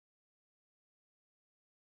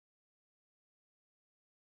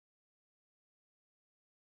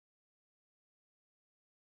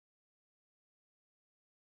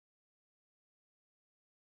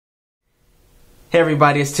Hey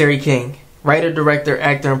everybody, it's Terry King, writer, director,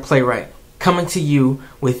 actor, and playwright, coming to you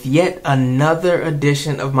with yet another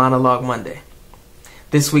edition of Monologue Monday.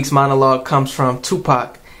 This week's monologue comes from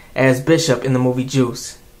Tupac as Bishop in the movie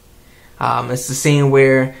Juice. It's the scene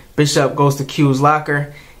where Bishop goes to Q's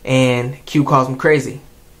locker and Q calls him crazy.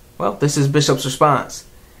 Well, this is Bishop's response.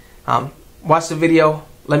 Watch the video,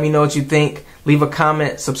 let me know what you think, leave a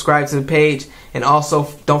comment, subscribe to the page, and also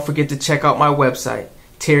don't forget to check out my website,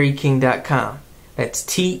 terryking.com. That's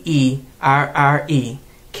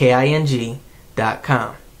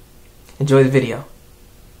TerreKing.com. Enjoy the video.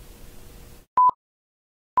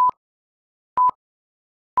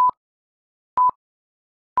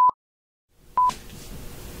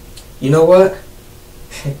 You know what?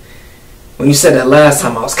 When you said that last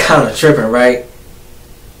time, I was kind of tripping, right?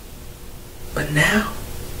 But now,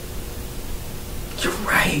 you're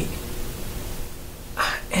right.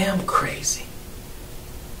 I am crazy.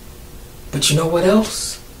 But you know what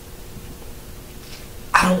else?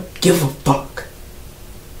 I don't give a fuck.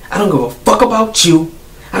 I don't give a fuck about you.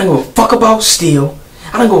 I don't give a fuck about Steele.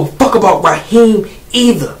 I don't give a fuck about Raheem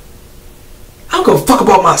either. I don't give a fuck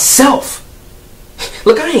about myself.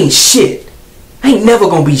 Look, I ain't shit. I ain't never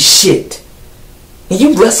gonna be shit. And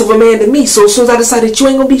you less of a man than me, so as soon as I decide that you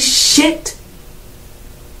ain't gonna be shit,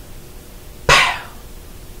 pow.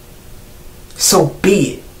 So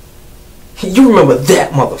be it. You remember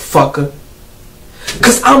that, motherfucker.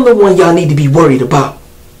 Cause I'm the one y'all need to be worried about.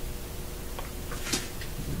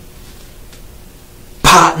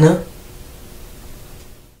 Partner.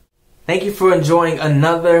 Thank you for enjoying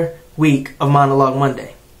another week of Monologue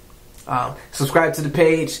Monday. Subscribe to the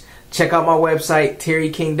page. Check out my website,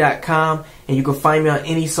 terryking.com. And you can find me on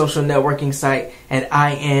any social networking site at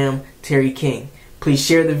I am Terry King. Please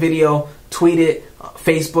share the video, tweet it,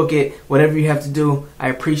 Facebook it, whatever you have to do. I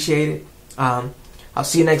appreciate it. I'll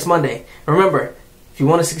see you next Monday. Remember, if you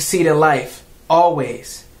want to succeed in life,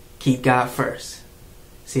 always keep God first.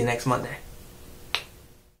 See you next Monday.